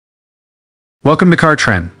Welcome to Car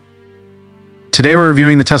Trend. Today we're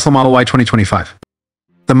reviewing the Tesla Model Y 2025.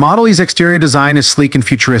 The Model Y's exterior design is sleek and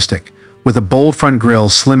futuristic, with a bold front grille,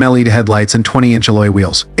 slim LED headlights, and 20-inch alloy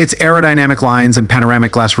wheels. Its aerodynamic lines and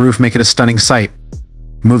panoramic glass roof make it a stunning sight.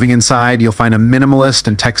 Moving inside, you'll find a minimalist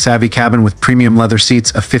and tech-savvy cabin with premium leather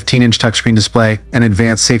seats, a 15-inch touchscreen display, and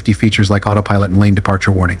advanced safety features like autopilot and lane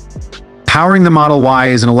departure warning. Powering the Model Y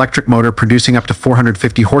is an electric motor producing up to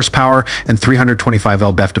 450 horsepower and 325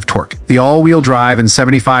 lb-ft of torque. The all-wheel drive and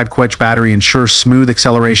 75 kWh battery ensures smooth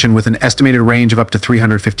acceleration with an estimated range of up to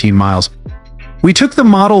 315 miles. We took the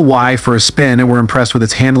Model Y for a spin and were impressed with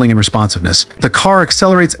its handling and responsiveness. The car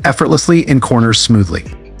accelerates effortlessly in corners smoothly.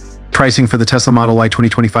 Pricing for the Tesla Model Y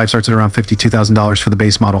 2025 starts at around $52,000 for the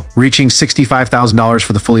base model, reaching $65,000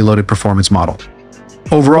 for the fully loaded performance model.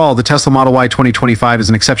 Overall, the Tesla Model Y 2025 is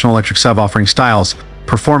an exceptional electric sub offering styles,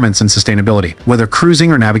 performance, and sustainability. Whether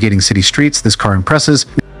cruising or navigating city streets, this car impresses.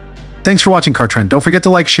 Thanks for watching Car Trend. Don't forget to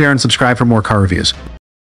like, share, and subscribe for more car reviews.